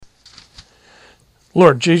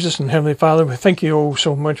Lord Jesus and Heavenly Father, we thank you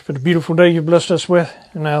so much for the beautiful day you blessed us with,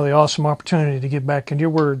 and now the awesome opportunity to get back into your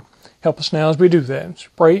word. Help us now as we do that. So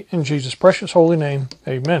pray in Jesus' precious holy name.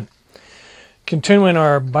 Amen. Continuing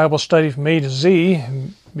our Bible study from A to Z,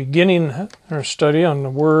 beginning our study on the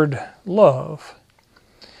word love.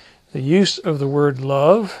 The use of the word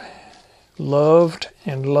love, loved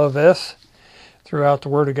and loveth throughout the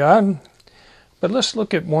Word of God. But let's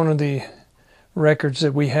look at one of the records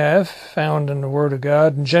that we have found in the Word of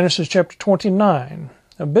God in Genesis chapter 29,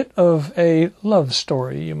 a bit of a love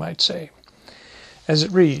story, you might say, as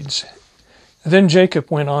it reads, Then Jacob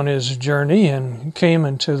went on his journey and came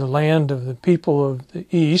into the land of the people of the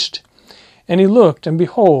east, and he looked, and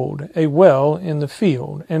behold, a well in the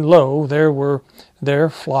field, and lo, there were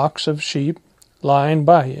flocks of sheep lying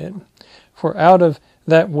by it. For out of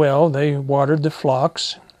that well they watered the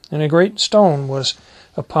flocks, and a great stone was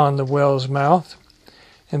upon the well's mouth,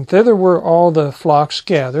 and thither were all the flocks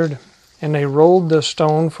gathered, and they rolled the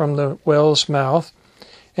stone from the well's mouth,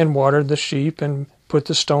 and watered the sheep, and put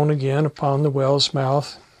the stone again upon the well's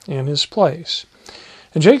mouth in his place.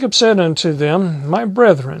 And Jacob said unto them, My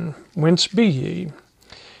brethren, whence be ye?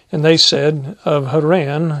 And they said, Of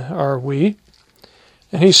Haran are we.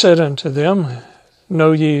 And he said unto them,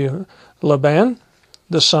 Know ye Laban,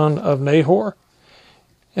 the son of Nahor?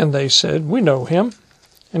 And they said, We know him.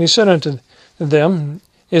 And he said unto them,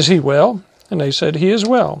 Is he well? And they said, He is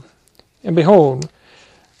well. And behold,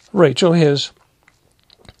 Rachel his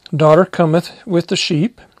daughter cometh with the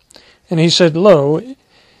sheep. And he said, Lo,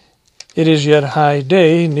 it is yet high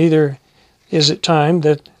day, neither is it time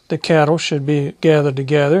that the cattle should be gathered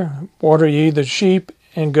together. Water ye the sheep,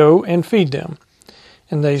 and go and feed them.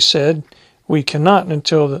 And they said, We cannot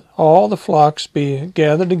until all the flocks be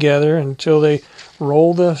gathered together, until they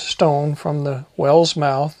roll the stone from the well's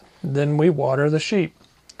mouth, then we water the sheep.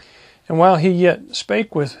 And while he yet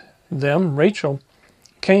spake with them, Rachel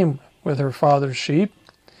came with her father's sheep,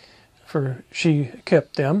 for she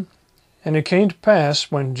kept them. And it came to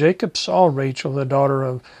pass, when Jacob saw Rachel, the daughter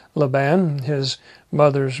of Laban, his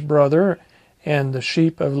mother's brother, and the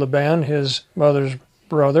sheep of Laban, his mother's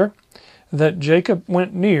brother, that Jacob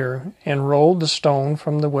went near, and rolled the stone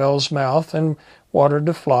from the well's mouth, and watered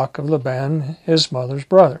the flock of Laban, his mother's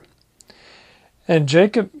brother. And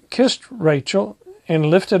Jacob kissed Rachel, and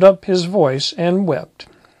lifted up his voice, and wept.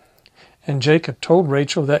 And Jacob told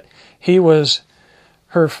Rachel that he was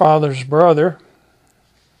her father's brother,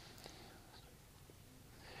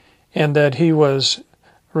 and that he was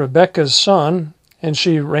Rebekah's son, and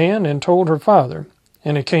she ran and told her father.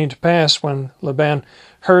 And it came to pass, when Laban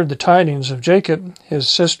heard the tidings of Jacob, his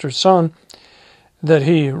sister's son, that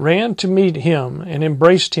he ran to meet him, and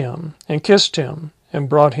embraced him, and kissed him, and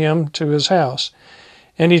brought him to his house.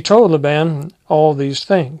 And he told Laban all these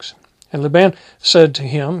things. And Laban said to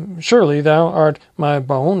him, Surely thou art my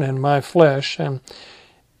bone and my flesh. And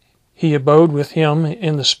he abode with him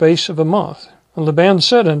in the space of a month. And Laban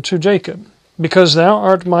said unto Jacob, Because thou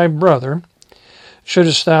art my brother,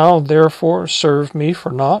 shouldest thou therefore serve me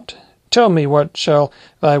for naught? Tell me, what shall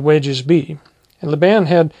thy wages be? And Laban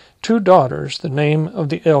had 2 daughters. The name of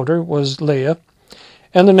the elder was Leah,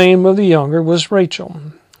 and the name of the younger was Rachel.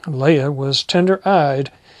 Leah was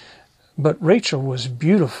tender-eyed, but Rachel was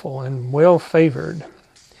beautiful and well-favored.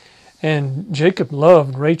 And Jacob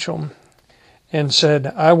loved Rachel, and said,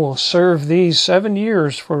 I will serve thee 7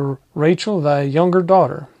 years for Rachel thy younger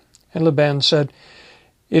daughter. And Laban said,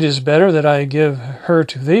 It is better that I give her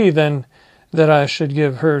to thee than that I should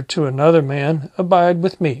give her to another man. Abide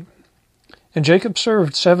with me. And Jacob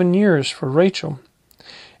served 7 years for Rachel,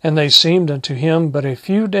 and they seemed unto him but a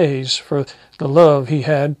few days for the love he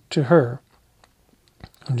had to her.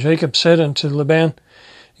 And Jacob said unto Laban,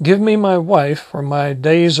 Give me my wife, for my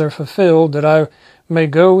days are fulfilled, that I may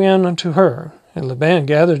go in unto her. And Laban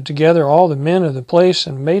gathered together all the men of the place,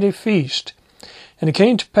 and made a feast. And it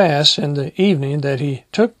came to pass in the evening that he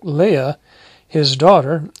took Leah, his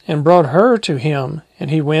daughter, and brought her to him, and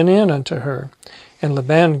he went in unto her. And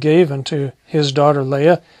Laban gave unto his daughter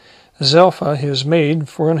Leah Zilpah his maid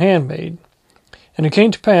for an handmaid. And it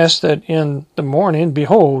came to pass that in the morning,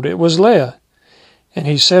 behold, it was Leah. And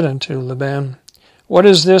he said unto Laban, What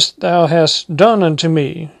is this thou hast done unto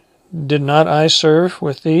me? Did not I serve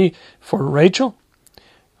with thee for Rachel?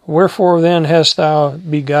 Wherefore then hast thou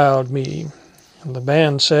beguiled me? And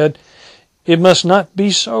Laban said, It must not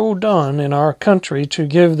be so done in our country to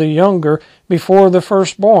give the younger before the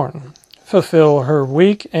firstborn. Fulfill her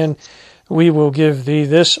week, and we will give thee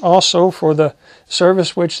this also for the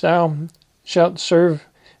service which thou shalt serve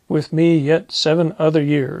with me yet 7 other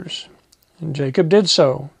years. And Jacob did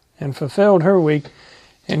so, and fulfilled her week,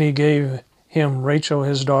 and he gave him Rachel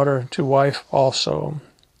his daughter to wife also.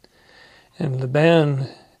 And Laban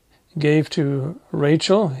gave to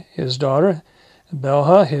Rachel his daughter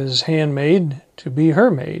Bilhah his handmaid to be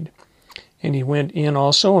her maid. And he went in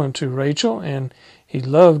also unto Rachel, and he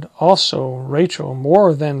loved also Rachel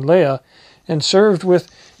more than Leah, and served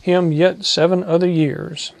with him yet 7 other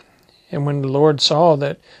years. And when the Lord saw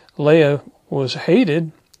that Leah was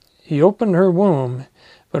hated, he opened her womb,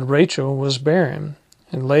 but Rachel was barren.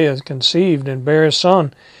 And Leah conceived and bare a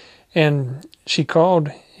son, and she called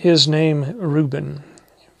his name Reuben.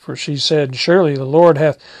 For she said, Surely the Lord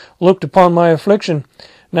hath looked upon my affliction.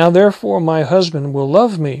 Now therefore my husband will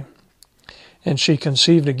love me. And she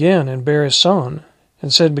conceived again, and bare a son,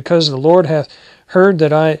 and said, Because the Lord hath heard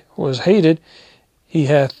that I was hated, he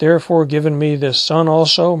hath therefore given me this son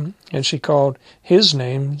also. And she called his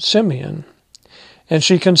name Simeon. And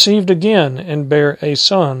she conceived again, and bare a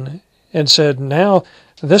son, and said, Now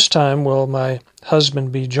this time will my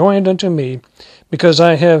husband be joined unto me, because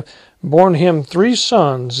I have borne him 3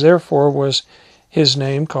 sons. Therefore was his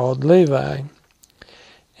name called Levi.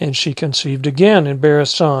 And she conceived again, and bare a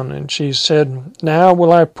son, and she said, Now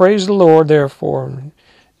will I praise the Lord. Therefore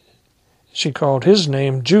she called his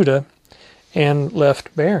name Judah, and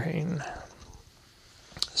left bearing.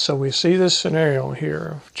 So we see this scenario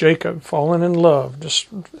here of Jacob falling in love, just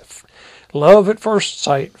love at first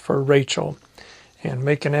sight for Rachel, and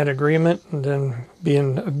making that agreement, and then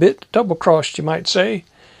being a bit double-crossed, you might say,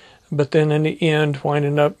 but then in the end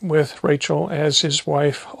winding up with Rachel as his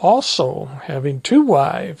wife also, having 2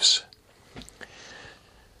 wives.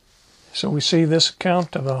 So we see this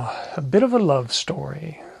account of a bit of a love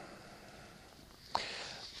story.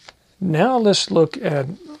 Now let's look at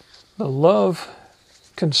the love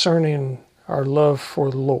concerning our love for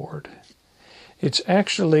the Lord. It's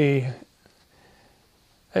actually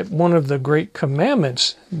one of the great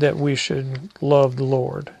commandments that we should love the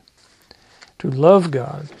Lord, to love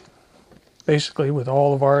God, basically with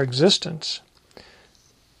all of our existence.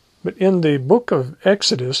 But in the book of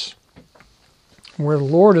Exodus, where the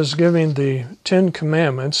Lord is giving the 10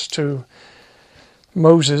 commandments to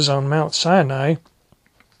Moses on Mount Sinai,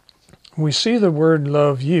 we see the word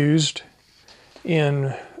love used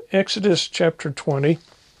in Exodus chapter 20.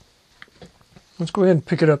 Let's go ahead and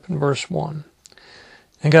pick it up in verse 1.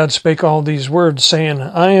 And God spake all these words, saying,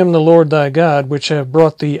 I am the Lord thy God, which have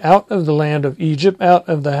brought thee out of the land of Egypt, out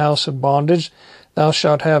of the house of bondage. Thou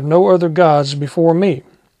shalt have no other gods before me.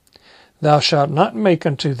 Thou shalt not make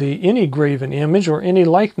unto thee any graven image, or any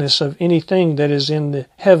likeness of anything that is in the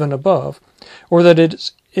heaven above, or that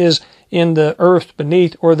it is in the earth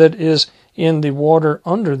beneath, or that is in the water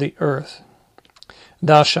under the earth.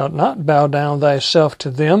 Thou shalt not bow down thyself to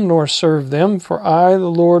them, nor serve them, for I, the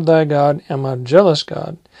Lord thy God, am a jealous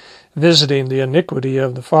God, visiting the iniquity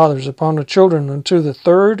of the fathers upon the children unto the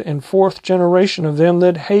 3rd and 4th generation of them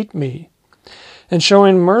that hate me, and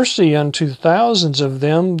showing mercy unto thousands of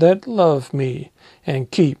them that love me, and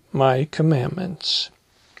keep my commandments.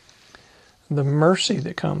 The mercy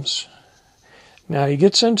that comes. Now he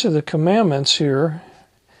gets into the commandments here,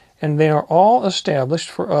 and they are all established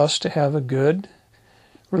for us to have a good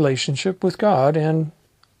relationship with God and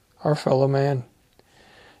our fellow man,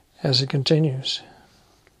 as it continues.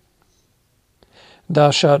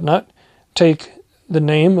 Thou shalt not take the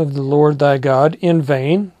name of the Lord thy God in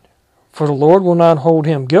vain, for the Lord will not hold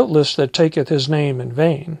him guiltless that taketh his name in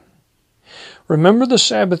vain. Remember the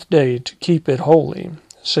Sabbath day to keep it holy.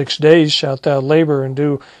 6 days shalt thou labor and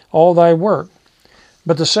do all thy work.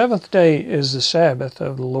 But the 7th day is the Sabbath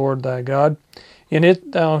of the Lord thy God. In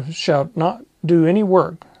it thou shalt not do any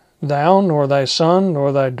work, thou, nor thy son,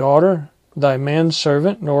 nor thy daughter, thy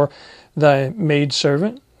manservant, nor thy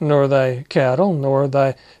maidservant, nor thy cattle, nor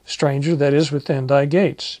thy stranger that is within thy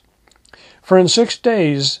gates. For in 6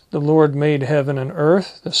 days the Lord made heaven and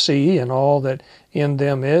earth, the sea, and all that in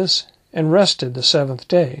them is, and rested the 7th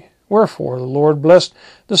day. Wherefore the Lord blessed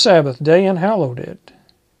the Sabbath day and hallowed it.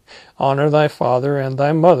 Honor thy father and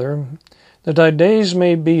thy mother, that thy days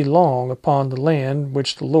may be long upon the land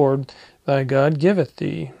which the Lord thy God giveth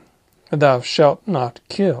thee. Thou shalt not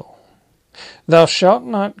kill. Thou shalt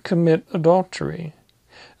not commit adultery.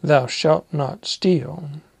 Thou shalt not steal.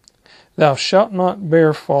 Thou shalt not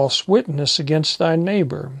bear false witness against thy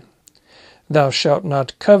neighbor. Thou shalt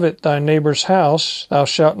not covet thy neighbor's house. Thou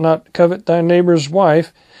shalt not covet thy neighbor's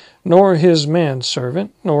wife, nor his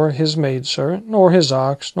manservant, nor his maidservant, nor his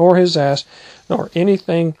ox, nor his ass, nor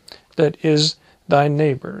anything that is thy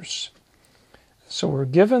neighbor's. So we're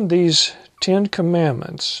given these 10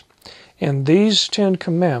 commandments, and these 10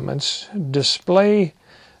 commandments display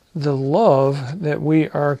the love that we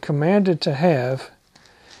are commanded to have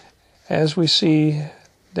as we see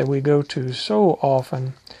that we go to so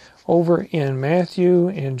often over in Matthew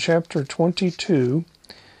in chapter 22,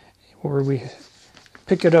 where we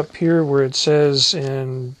pick it up here where it says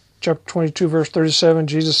in chapter 22, verse 37,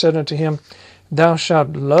 Jesus said unto him, Thou shalt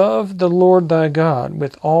love the Lord thy God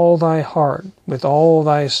with all thy heart, with all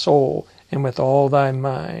thy soul, and with all thy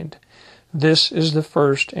mind. This is the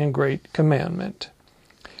first and great commandment.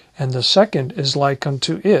 And the second is like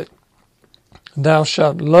unto it. Thou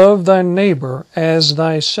shalt love thy neighbor as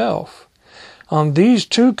thyself. On these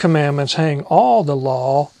two commandments hang all the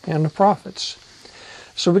law and the prophets.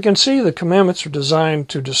 So we can see the commandments are designed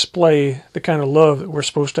to display the kind of love that we're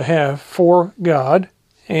supposed to have for God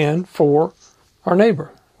and for our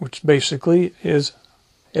neighbor, which basically is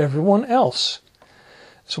everyone else.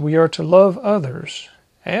 So we are to love others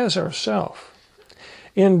as ourselves.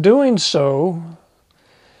 In doing so,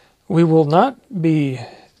 we will not be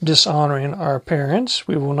dishonoring our parents.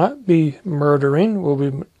 We will not be murdering. We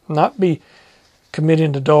will not be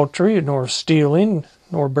committing adultery, nor stealing,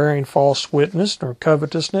 nor bearing false witness, nor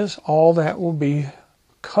covetousness. All that will be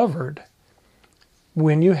covered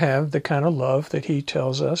when you have the kind of love that he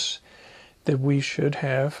tells us that we should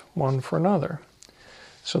have one for another.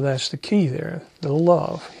 So that's the key there, the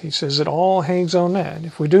love. He says it all hangs on that.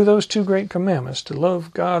 If we do those two great commandments, to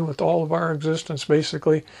love God with all of our existence,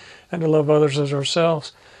 basically, and to love others as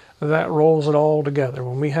ourselves, that rolls it all together.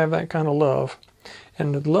 When we have that kind of love,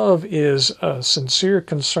 and love is a sincere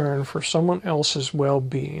concern for someone else's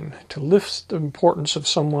well-being, to lift the importance of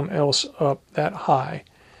someone else up that high,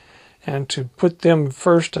 and to put them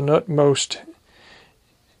first and utmost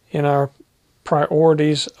in our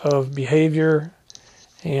priorities of behavior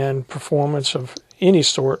and performance of any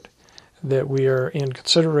sort, that we are in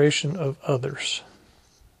consideration of others.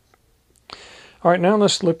 All right, now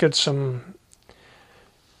let's look at some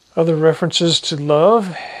other references to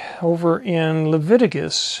love over in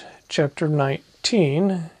Leviticus chapter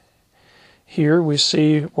 19. Here we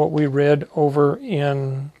see what we read over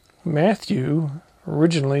in Matthew,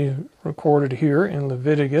 originally recorded here in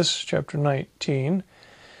Leviticus chapter 19.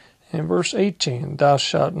 In verse 18, Thou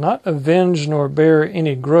shalt not avenge nor bear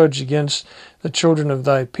any grudge against the children of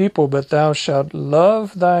thy people, but thou shalt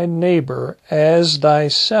love thy neighbor as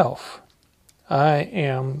thyself. I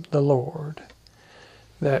am the Lord.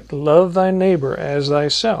 That love thy neighbor as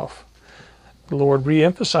thyself. The Lord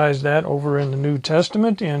re-emphasized that over in the New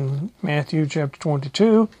Testament in Matthew chapter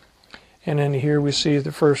 22. And then here we see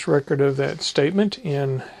the first record of that statement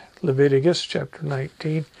in Leviticus chapter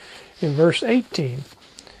 19 in verse 18.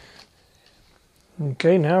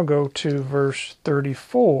 Okay, now go to verse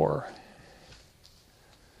 34.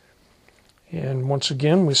 And once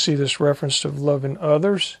again, we see this reference to loving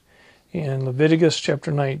others in Leviticus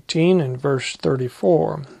chapter 19 and verse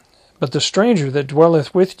 34. But the stranger that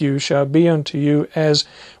dwelleth with you shall be unto you as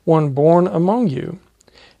one born among you,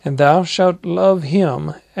 and thou shalt love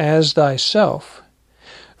him as thyself.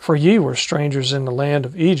 For ye were strangers in the land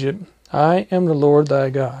of Egypt. I am the Lord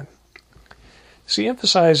thy God. See,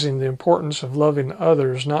 emphasizing the importance of loving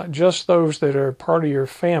others, not just those that are part of your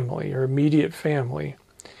family, or immediate family,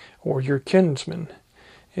 or your kinsmen,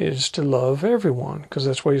 is to love everyone, because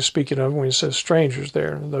that's what he's speaking of when he says strangers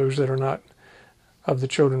there, those that are not of the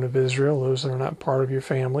children of Israel, those that are not part of your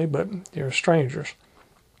family, but they're strangers.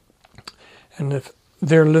 And if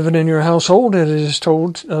they're living in your household, it is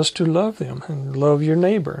told us to love them, and love your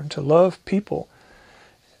neighbor, and to love people.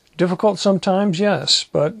 Difficult sometimes, yes,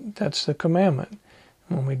 but that's the commandment.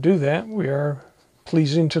 When we do that, we are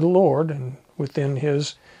pleasing to the Lord and within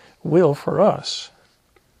his will for us.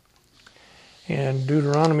 In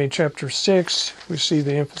Deuteronomy chapter 6, we see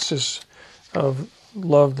the emphasis of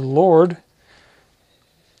love the Lord.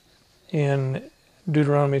 In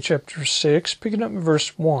Deuteronomy chapter 6, picking up in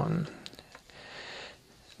verse 1.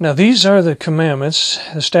 Now these are the commandments,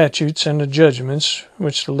 the statutes, and the judgments,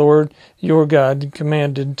 which the Lord your God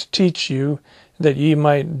commanded to teach you, that ye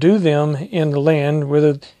might do them in the land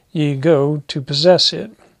whither ye go to possess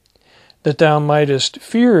it, that thou mightest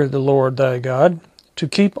fear the Lord thy God, to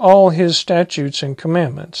keep all his statutes and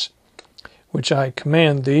commandments, which I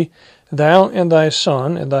command thee, thou and thy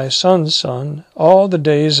son, and thy son's son, all the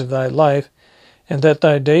days of thy life, and that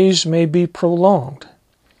thy days may be prolonged.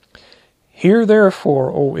 Hear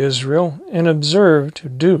therefore, O Israel, and observe to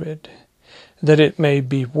do it, that it may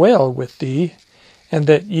be well with thee, and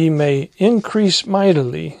that ye may increase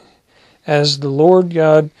mightily, as the Lord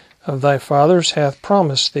God of thy fathers hath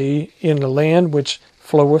promised thee, in the land which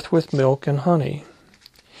floweth with milk and honey.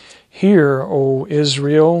 Hear, O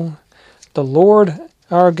Israel, the Lord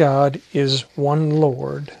our God is one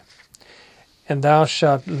Lord, and thou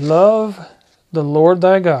shalt love the Lord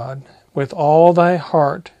thy God with all thy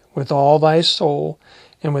heart, with all thy soul,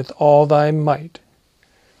 and with all thy might.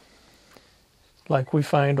 Like we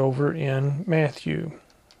find over in Matthew.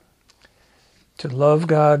 To love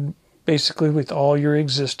God basically with all your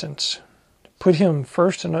existence. Put him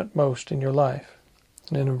first and utmost in your life.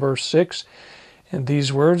 And then in verse 6, and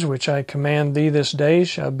these words which I command thee this day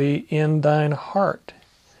shall be in thine heart.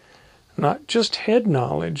 Not just head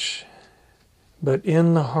knowledge, but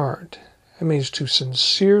in the heart. That means to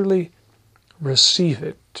sincerely receive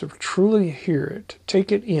it, to truly hear it, to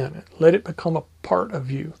take it in, let it become a part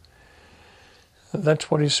of you.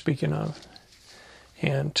 That's what he's speaking of.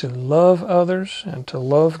 And to love others and to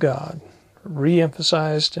love God,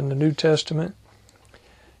 re-emphasized in the New Testament,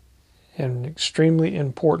 and extremely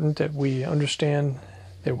important that we understand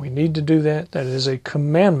that we need to do that. That is a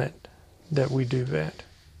commandment that we do that.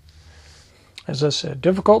 As I said,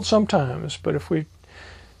 difficult sometimes, but if we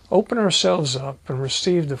open ourselves up and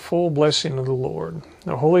receive the full blessing of the Lord,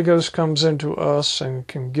 the Holy Ghost comes into us and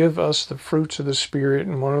can give us the fruits of the Spirit,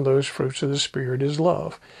 and one of those fruits of the Spirit is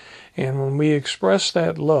love. And when we express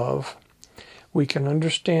that love, we can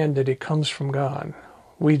understand that it comes from God.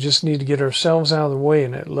 We just need to get ourselves out of the way,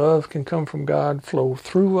 and that love can come from God, flow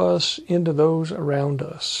through us into those around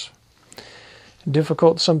us.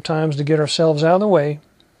 Difficult sometimes to get ourselves out of the way,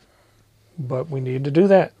 but we need to do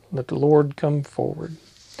that. Let the Lord come forward.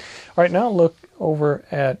 All right, now look over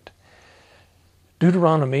at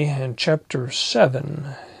Deuteronomy and chapter 7.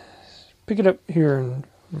 Pick it up here in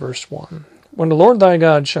verse 1. When the Lord thy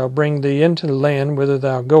God shall bring thee into the land whither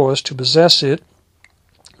thou goest to possess it,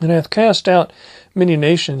 and hath cast out many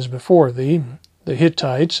nations before thee, the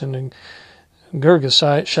Hittites, and the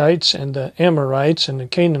Girgashites, and the Amorites, and the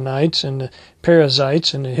Canaanites, and the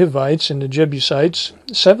Perizzites, and the Hivites, and the Jebusites,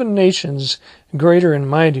 7 nations greater and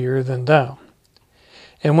mightier than thou.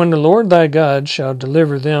 And when the Lord thy God shall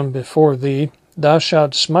deliver them before thee, thou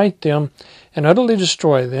shalt smite them, and utterly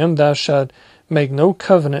destroy them. Thou shalt make no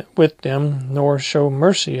covenant with them, nor show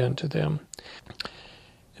mercy unto them.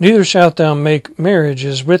 Neither shalt thou make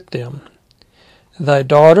marriages with them. Thy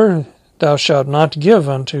daughter thou shalt not give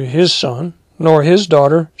unto his son, nor his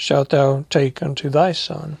daughter shalt thou take unto thy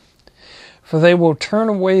son. For they will turn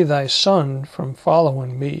away thy son from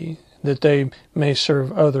following me, that they may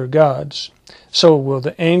serve other gods. So will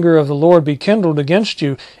the anger of the Lord be kindled against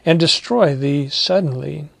you, and destroy thee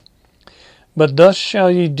suddenly. But thus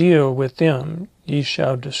shall ye deal with them. Ye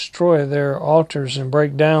shall destroy their altars, and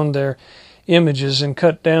break down their images, and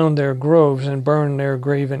cut down their groves, and burn their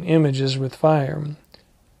graven images with fire.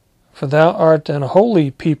 For thou art an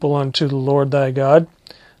holy people unto the Lord thy God.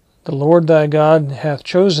 The Lord thy God hath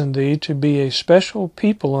chosen thee to be a special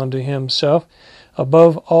people unto himself,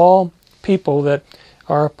 above all people that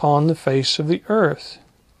are upon the face of the earth.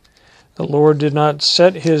 The Lord did not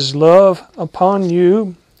set his love upon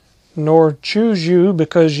you, nor choose you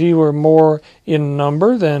because ye were more in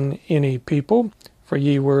number than any people, for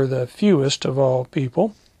ye were the fewest of all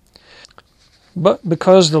people. But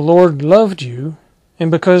because the Lord loved you,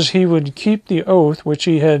 and because he would keep the oath which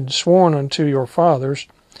he had sworn unto your fathers,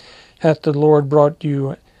 hath the Lord brought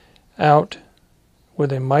you out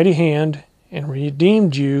with a mighty hand, and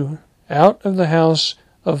redeemed you out of the house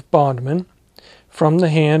of bondmen, from the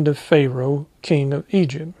hand of Pharaoh king of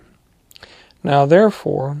Egypt. Now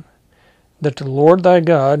therefore, that the Lord thy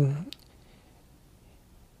God,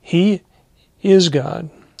 he is God,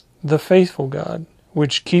 the faithful God,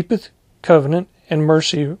 which keepeth covenant and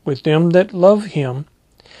mercy with them that love him,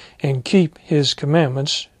 and keep his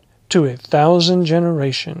commandments to 1,000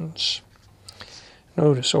 generations.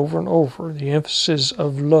 Notice over and over the emphasis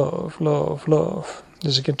of love, love, love,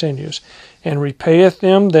 as it continues. And repayeth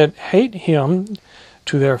them that hate him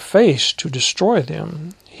to their face to destroy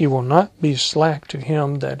them. He will not be slack to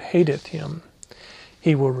him that hateth him.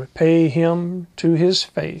 He will repay him to his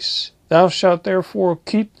face. Thou shalt therefore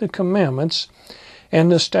keep the commandments and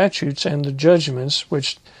the statutes and the judgments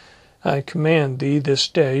which I command thee this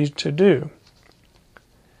day to do.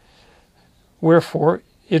 Wherefore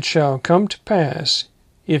it shall come to pass,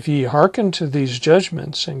 if ye hearken to these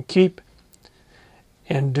judgments, and keep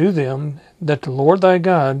and do them, that the Lord thy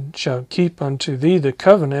God shall keep unto thee the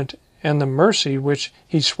covenant and the mercy which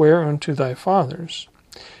he sware unto thy fathers.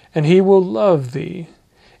 And he will love thee,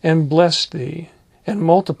 and bless thee, and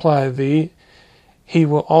multiply thee. He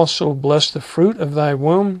will also bless the fruit of thy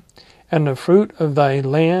womb, and the fruit of thy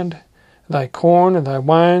land, thy corn and thy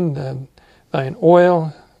wine, thine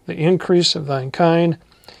oil, the increase of thine kind,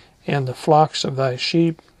 and the flocks of thy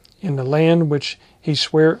sheep, in the land which he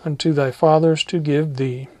sware unto thy fathers to give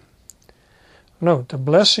thee. Note the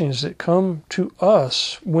blessings that come to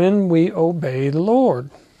us when we obey the Lord.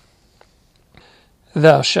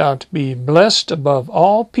 Thou shalt be blessed above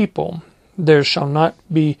all people. There shall not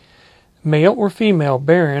be male or female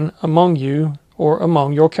barren among you or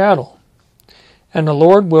among your cattle. And the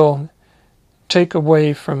Lord will take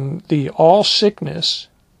away from thee all sickness,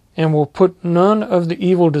 and will put none of the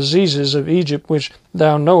evil diseases of Egypt which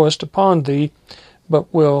thou knowest upon thee,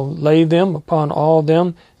 but will lay them upon all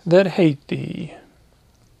them that hate thee.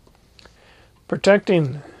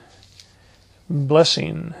 Protecting,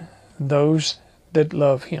 blessing those that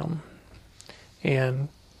love him, and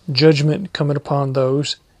judgment coming upon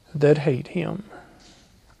those that hate him.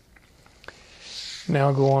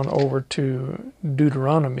 Now go on over to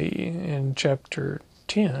Deuteronomy in chapter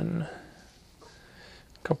 10.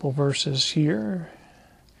 A couple verses here.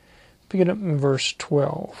 Pick it up in verse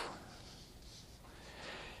 12.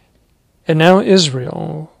 And now,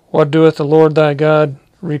 Israel, what doeth the Lord thy God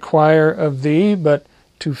require of thee, but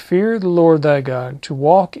to fear the Lord thy God, to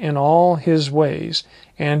walk in all his ways,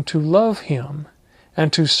 and to love him,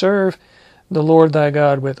 and to serve the Lord thy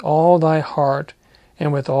God with all thy heart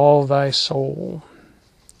and with all thy soul.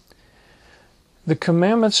 The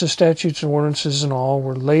commandments, the statutes, and ordinances and all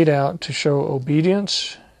were laid out to show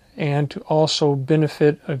obedience and to also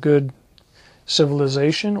benefit a good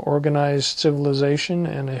civilization, organized civilization,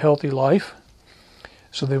 and a healthy life.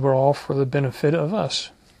 So they were all for the benefit of us.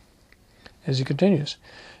 As he continues,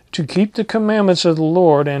 to keep the commandments of the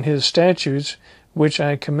Lord and his statutes, which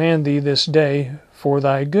I command thee this day for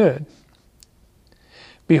thy good.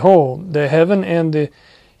 Behold, the heaven and the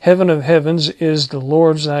heaven of heavens is the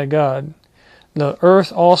Lord's thy God, the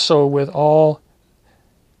earth also with all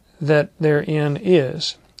that therein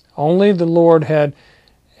is. Only the Lord had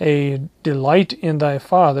a delight in thy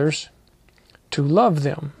fathers to love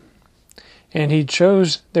them, and he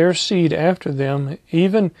chose their seed after them,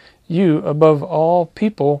 even you above all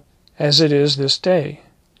people, as it is this day.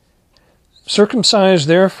 Circumcise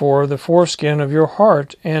therefore the foreskin of your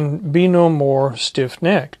heart, and be no more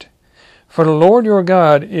stiff-necked. For the Lord your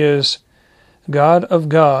God is God of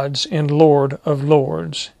gods and Lord of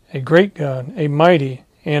lords, a great God, a mighty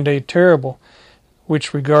and a terrible,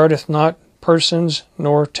 which regardeth not persons,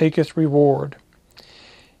 nor taketh reward.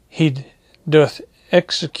 He doth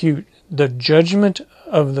execute the judgment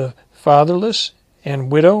of the fatherless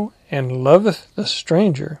and widow, and loveth the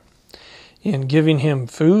stranger, in giving him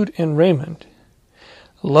food and raiment.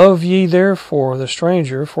 Love ye therefore the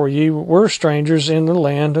stranger, for ye were strangers in the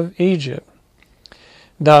land of Egypt.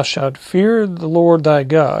 Thou shalt fear the Lord thy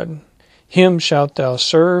God, him shalt thou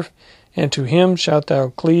serve, and to him shalt thou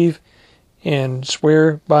cleave, and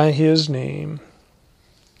swear by his name.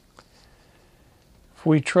 If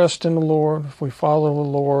we trust in the Lord, if we follow the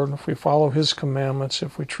Lord, if we follow his commandments,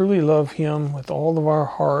 if we truly love him with all of our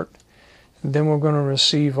heart, then we're going to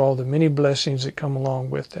receive all the many blessings that come along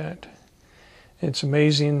with that. It's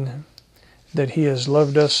amazing that he has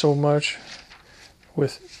loved us so much,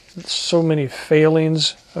 with so many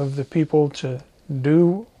failings of the people to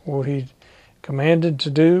do what he commanded to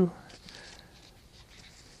do,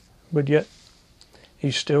 but yet he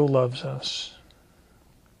still loves us.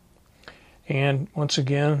 And once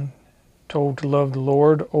again, told to love the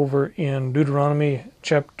Lord over in Deuteronomy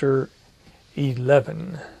chapter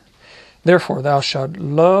 11. Therefore thou shalt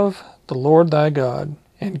love the Lord thy God,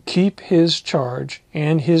 and keep his charge,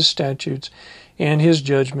 and his statutes, and his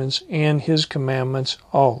judgments, and his commandments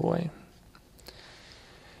all the way.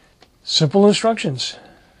 Simple instructions.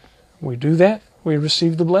 We do that, we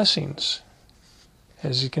receive the blessings.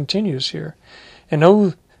 As he continues here, and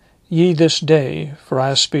know ye this day, for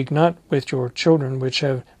I speak not with your children which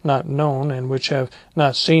have not known, and which have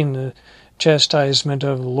not seen the chastisement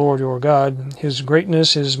of the Lord your God, his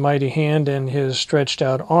greatness, his mighty hand, and his stretched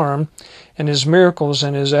out arm, and his miracles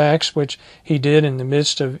and his acts which he did in the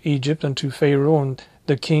midst of Egypt unto Pharaoh and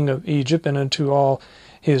the king of Egypt, and unto all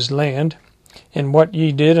his land, and what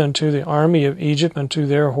ye did unto the army of Egypt, unto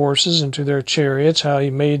their horses, and to their chariots, how he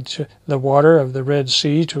made the water of the Red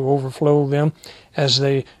Sea to overflow them as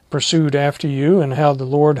they pursued after you, and how the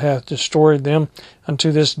Lord hath destroyed them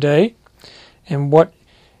unto this day, and what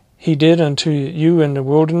he did unto you in the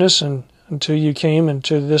wilderness, and until you came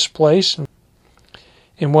into this place,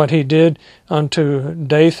 and what he did unto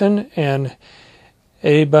Dathan and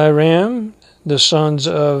Abiram, the sons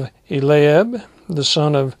of Eliab, the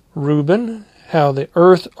son of Reuben, how the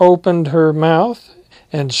earth opened her mouth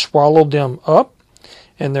and swallowed them up,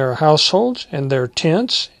 and their households, and their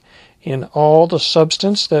tents, in all the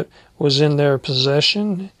substance that was in their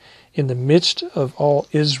possession, in the midst of all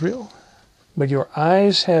Israel. But your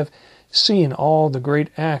eyes have seen all the great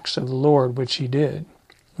acts of the Lord which he did.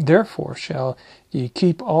 Therefore shall ye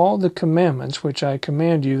keep all the commandments which I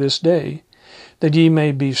command you this day, that ye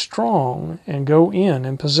may be strong, and go in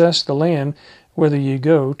and possess the land whither ye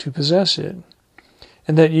go to possess it,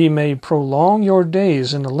 and that ye may prolong your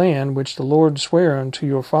days in the land which the Lord sware unto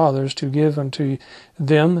your fathers to give unto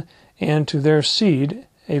them and to their seed,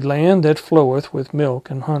 a land that floweth with milk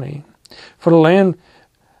and honey. For the land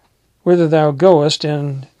whither thou goest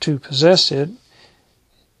in to possess it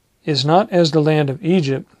is not as the land of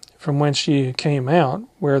Egypt, from whence ye came out,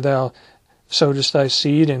 where thou sowest thy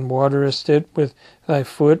seed and waterest it with thy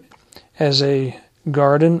foot as a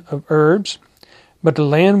garden of herbs. But the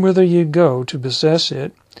land whither ye go to possess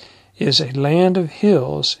it is a land of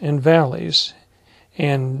hills and valleys,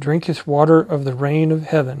 and drinketh water of the rain of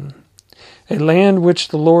heaven, a land which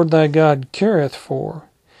the Lord thy God careth for.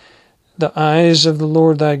 The eyes of the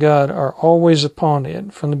Lord thy God are always upon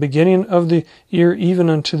it, from the beginning of the year even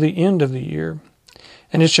unto the end of the year.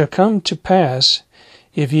 And it shall come to pass,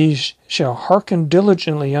 if ye shall hearken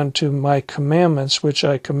diligently unto my commandments which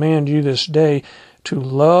I command you this day, to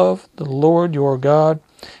love the Lord your God,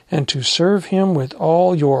 and to serve him with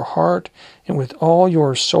all your heart and with all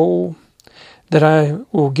your soul, that I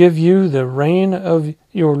will give you the rain of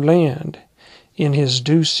your land in his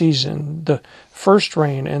due season, the first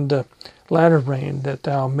rain and the latter rain, that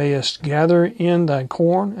thou mayest gather in thy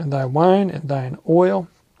corn and thy wine and thine oil.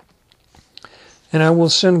 And I will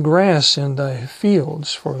send grass in thy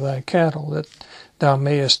fields for thy cattle, that thou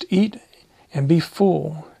mayest eat and be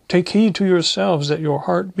full. Take heed to yourselves that your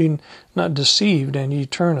heart be not deceived, and ye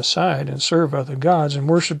turn aside and serve other gods and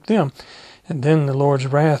worship them. And then the Lord's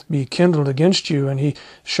wrath be kindled against you, and he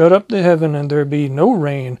shut up the heaven, and there be no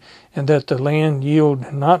rain, and that the land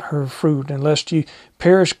yield not her fruit, and lest ye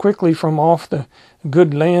perish quickly from off the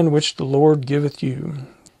good land which the Lord giveth you.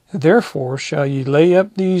 Therefore shall ye lay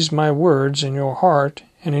up these my words in your heart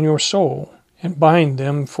and in your soul, and bind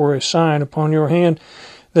them for a sign upon your hand,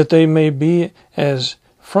 that they may be as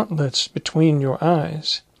frontlets between your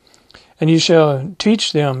eyes. And ye shall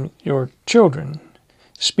teach them your children,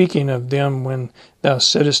 speaking of them when thou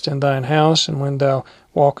sittest in thine house, and when thou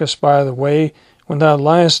walkest by the way, when thou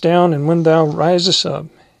liest down, and when thou risest up.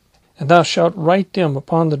 And thou shalt write them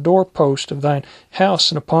upon the doorpost of thine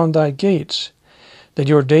house and upon thy gates, that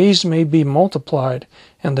your days may be multiplied,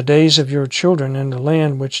 and the days of your children in the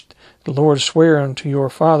land which the Lord sware unto your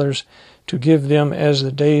fathers to give them as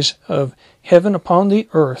the days of heaven upon the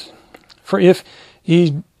earth. For if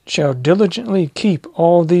ye shall diligently keep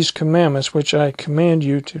all these commandments which I command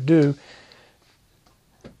you to do,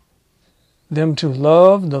 them to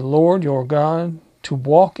love the Lord your God, to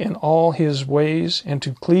walk in all his ways, and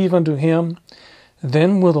to cleave unto him,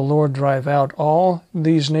 then will the Lord drive out all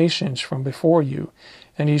these nations from before you,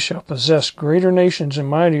 and ye shall possess greater nations and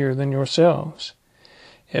mightier than yourselves.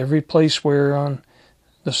 Every place whereon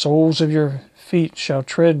the soles of your feet shall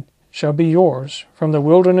tread shall be yours, from the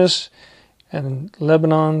wilderness and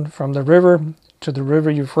Lebanon, from the river to the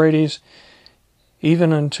river Euphrates,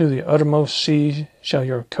 even unto the uttermost sea shall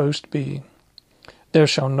your coast be. There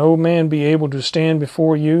shall no man be able to stand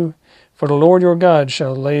before you, for the Lord your God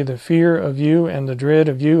shall lay the fear of you and the dread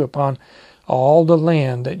of you upon all the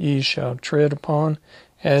land that ye shall tread upon,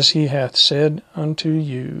 as he hath said unto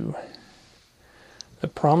you. The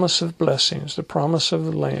promise of blessings, the promise of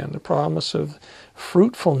the land, the promise of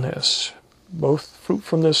fruitfulness, both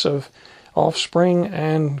fruitfulness of offspring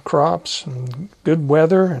and crops and good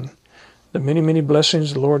weather, and the many, many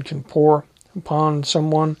blessings the Lord can pour upon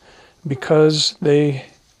someone because they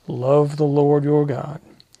love the Lord your God.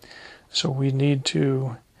 So we need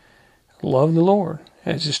to love the Lord,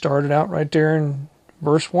 as he started out right there in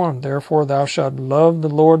verse 1. Therefore thou shalt love the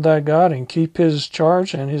Lord thy God, and keep his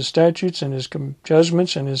charge and his statutes and his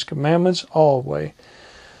judgments and his commandments always.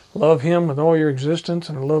 Love him with all your existence,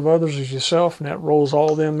 and love others as yourself, and that rolls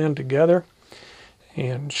all them in together.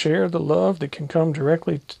 And share the love that can come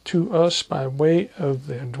directly to us by way of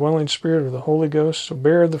the indwelling spirit of the Holy Ghost. So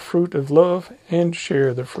bear the fruit of love and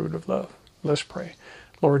share the fruit of love. Let's pray.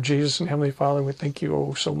 Lord Jesus and Heavenly Father, we thank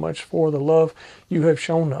you so much for the love you have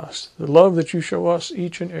shown us, the love that you show us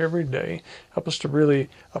each and every day. Help us to really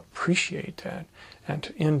appreciate that and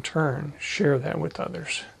to, in turn, share that with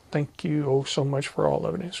others. Thank you so much for all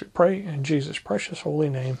of it. As we pray in Jesus' precious holy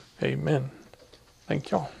name, amen.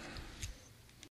 Thank y'all.